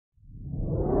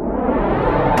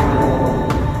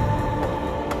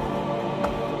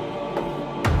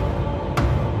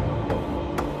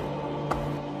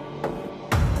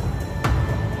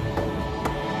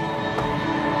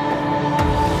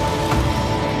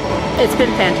It's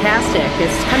been fantastic.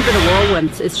 It's kind of been a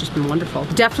whirlwind. It's just been wonderful.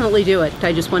 Definitely do it.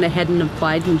 I just went ahead and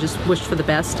applied and just wished for the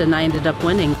best, and I ended up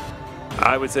winning.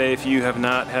 I would say if you have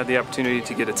not had the opportunity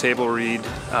to get a table read,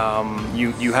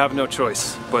 you have no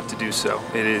choice but to do so.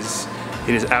 It is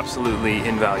absolutely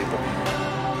invaluable.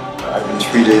 I've been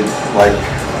treated like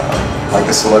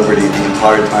a celebrity the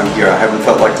entire time here. I haven't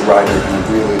felt like the writer in a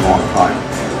really long time.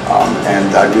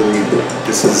 And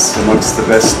this is amongst the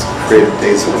best creative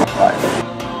days of my life.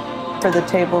 For the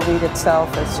table read itself,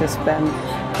 it's just been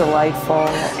delightful.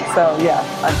 So yeah,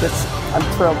 I'm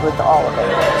thrilled with all of it.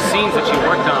 Scenes that you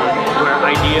worked on where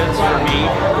ideas for me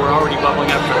were already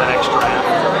bubbling up for the next draft.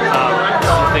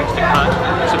 Some things to cut,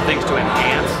 some things to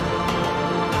enhance.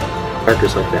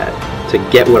 Characters like that, to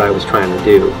get what I was trying to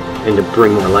do and to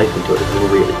bring more life into it is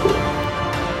really cool.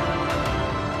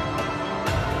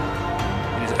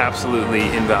 It is absolutely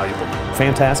invaluable.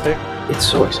 Fantastic. It's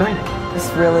so exciting. It's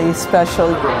really special.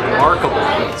 Remarkable.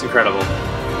 It's incredible.